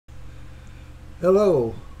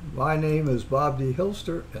Hello, my name is Bob D.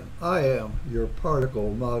 Hilster, and I am your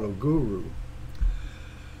particle model guru.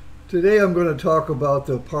 Today I'm going to talk about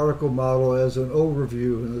the particle model as an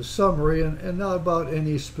overview and a summary, and not about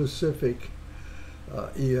any specific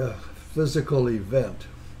physical event.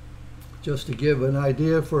 Just to give an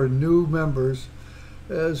idea for new members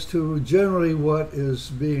as to generally what is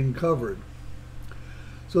being covered.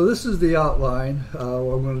 So this is the outline.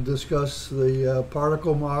 I'm going to discuss the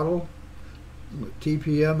particle model,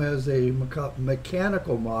 TPM as a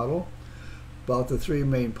mechanical model, about the three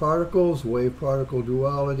main particles, wave-particle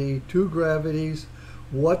duality, two gravities,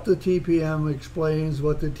 what the TPM explains,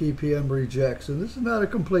 what the TPM rejects. And this is not a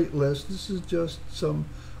complete list, this is just some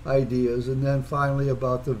ideas, and then finally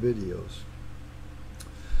about the videos.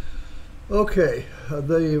 Okay,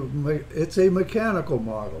 it's a mechanical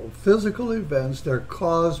model. Physical events that are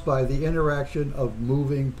caused by the interaction of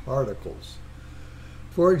moving particles.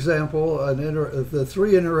 For example, the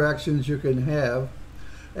three interactions you can have: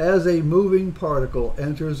 as a moving particle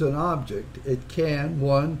enters an object, it can,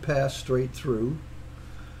 one, pass straight through,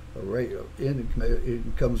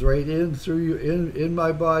 it comes right in through you, in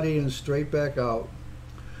my body and straight back out.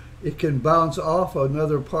 It can bounce off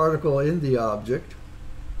another particle in the object,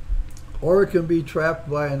 or it can be trapped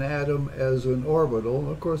by an atom as an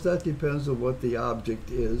orbital. Of course, that depends on what the object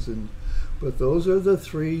is, but those are the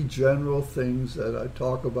three general things that I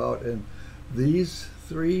talk about, and these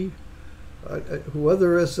three,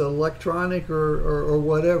 whether it's electronic or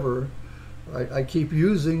whatever, I keep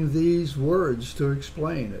using these words to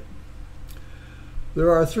explain it. There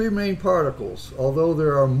are three main particles. Although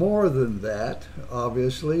there are more than that,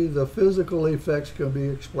 obviously, the physical effects can be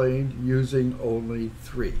explained using only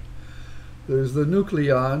three. There's the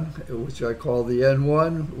nucleon, which I call the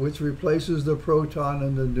N1, which replaces the proton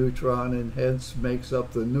and the neutron and hence makes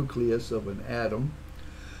up the nucleus of an atom.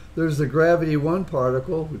 There's the gravity 1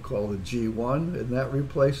 particle, we call the G1, and that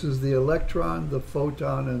replaces the electron, the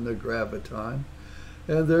photon, and the graviton.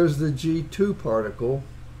 And there's the G2 particle.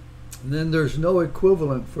 And then there's no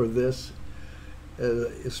equivalent for this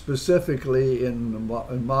specifically in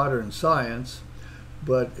modern science.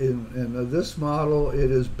 But in this model, it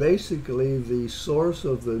is basically the source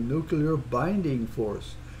of the nuclear binding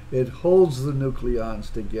force. It holds the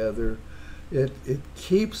nucleons together. It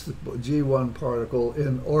keeps the G1 particle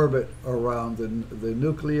in orbit around the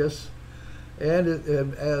nucleus, and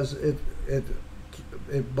as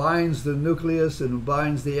it binds the nucleus and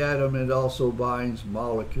binds the atom, it also binds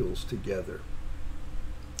molecules together.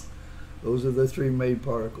 Those are the three main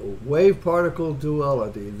particles. Wave-particle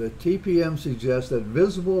duality. The TPM suggests that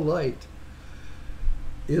visible light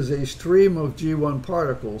is a stream of G1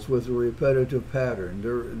 particles with a repetitive pattern.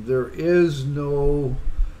 There is no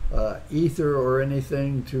ether or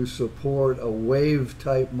anything to support a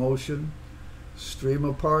wave-type motion. Stream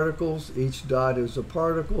of particles. Each dot is a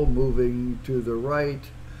particle moving to the right,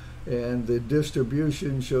 and the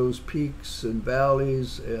distribution shows peaks and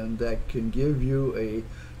valleys, and that can give you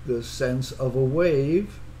the sense of a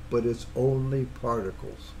wave, but it's only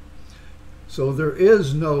particles. So there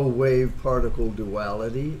is no wave-particle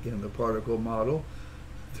duality in the particle model.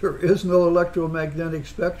 There is no electromagnetic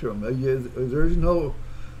spectrum. There's no,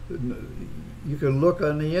 you can look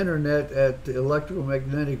on the internet at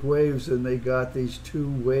electromagnetic waves and they got these two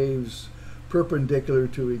waves perpendicular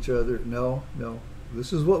to each other. No,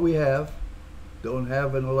 this is what we have. Don't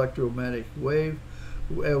have an electromagnetic wave.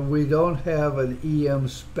 We don't have an EM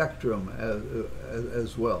spectrum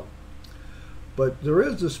as well. But there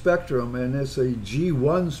is a spectrum, and it's a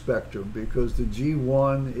G1 spectrum, because the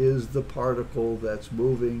G1 is the particle that's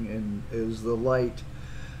moving and is the light.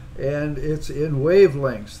 And it's in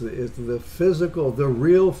wavelengths. The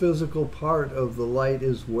real physical part of the light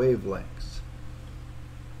is wavelengths.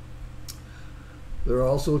 There are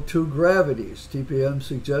also two gravities. TPM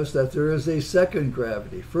suggests that there is a second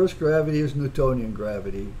gravity. First gravity is Newtonian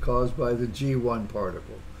gravity, caused by the G1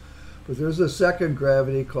 particle. But there's a second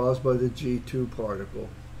gravity caused by the G2 particle.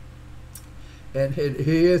 And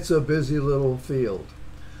it's a busy little field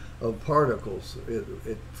of particles.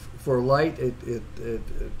 For light, it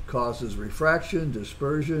causes refraction,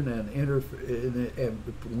 dispersion, and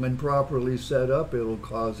when properly set up, it'll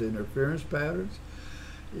cause interference patterns.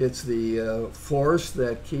 It's the force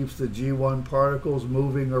that keeps the G1 particles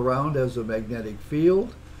moving around as a magnetic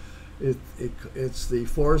field. It's the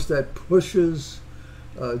force that pushes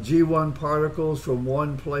G1 particles from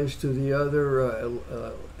one place to the other,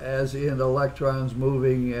 as in electrons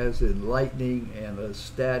moving, as in lightning and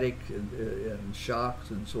static and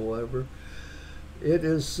shocks and so ever. It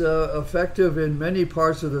is effective in many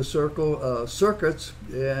parts of the circuits,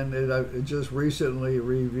 and I just recently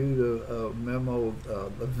reviewed a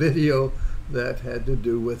video that had to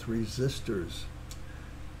do with resistors.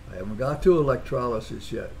 I haven't got to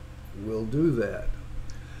electrolysis yet. We'll do that.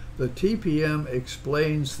 The TPM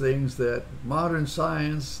explains things that modern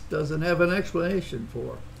science doesn't have an explanation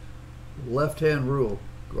for. Left-hand rule,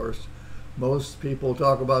 of course. Most people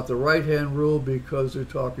talk about the right-hand rule because they're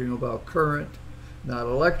talking about current, not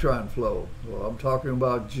electron flow. Well, I'm talking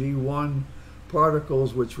about G1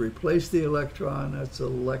 particles which replace the electron. That's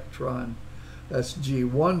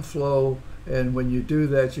G1 flow, and when you do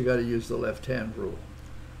that, you got to use the left-hand rule.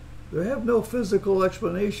 They have no physical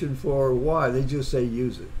explanation for why. They just say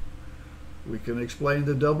use it. We can explain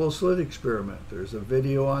the double slit experiment. There's a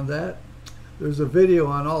video on that. There's a video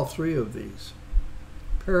on all three of these.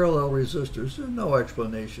 Parallel resistors. There's no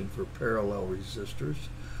explanation for parallel resistors.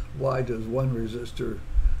 Why does one resistor,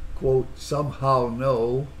 quote, somehow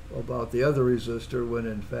know about the other resistor when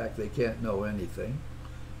in fact they can't know anything?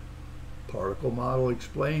 Particle model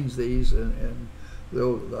explains these, and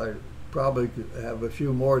though I probably have a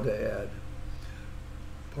few more to add.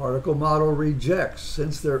 Particle model rejects.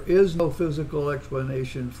 Since there is no physical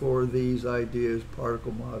explanation for these ideas,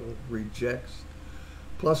 particle model rejects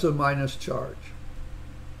plus and minus charge.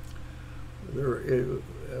 There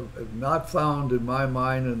have not found in my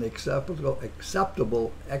mind an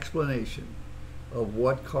acceptable explanation of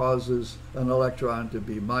what causes an electron to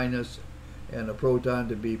be minus and a proton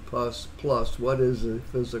to be plus. What is a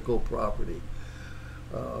physical property?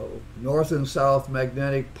 North and south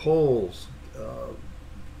magnetic poles.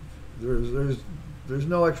 There's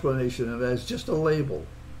no explanation of that. It's just a label.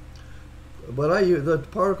 But the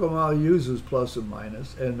particle model uses plus and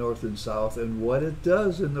minus and north and south, and what it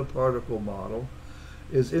does in the particle model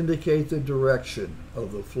is indicate the direction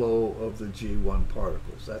of the flow of the G1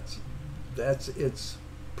 particles. That's its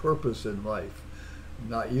purpose in life. I'm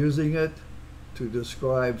not using it to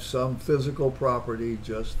describe some physical property,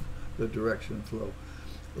 just the direction of flow.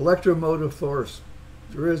 Electromotive force.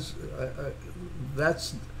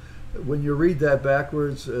 When you read that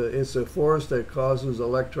backwards, it's a force that causes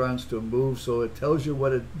electrons to move, so it tells you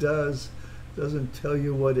what it does, doesn't tell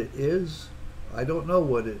you what it is. I don't know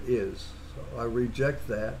what it is, so I reject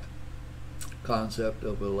that concept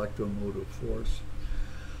of electromotive force.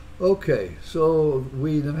 Okay, so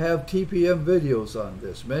we have TPM videos on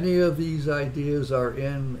this. Many of these ideas are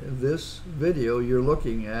in this video you're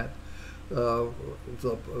looking at,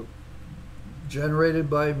 generated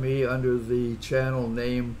by me under the channel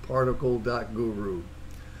name particle.guru.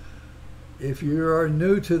 If you are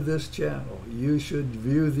new to this channel, you should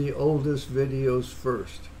view the oldest videos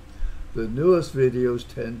first. The newest videos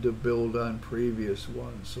tend to build on previous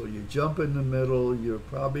ones, so you jump in the middle, you're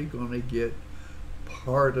probably going to get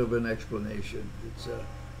part of an explanation. It's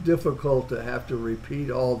difficult to have to repeat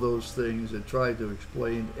all those things and try to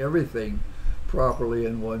explain everything properly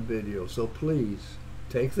in one video. So please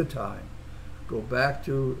take the time. Go back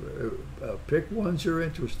to pick ones you're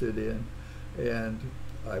interested in, and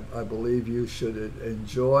I believe you should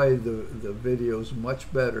enjoy the videos much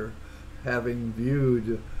better having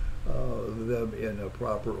viewed them in a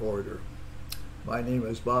proper order. My name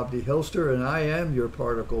is Bob D. Hilster, and I am your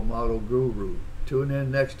particle model guru. Tune in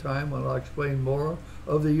next time when I'll explain more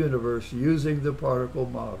of the universe using the particle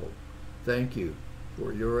model. Thank you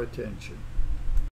for your attention.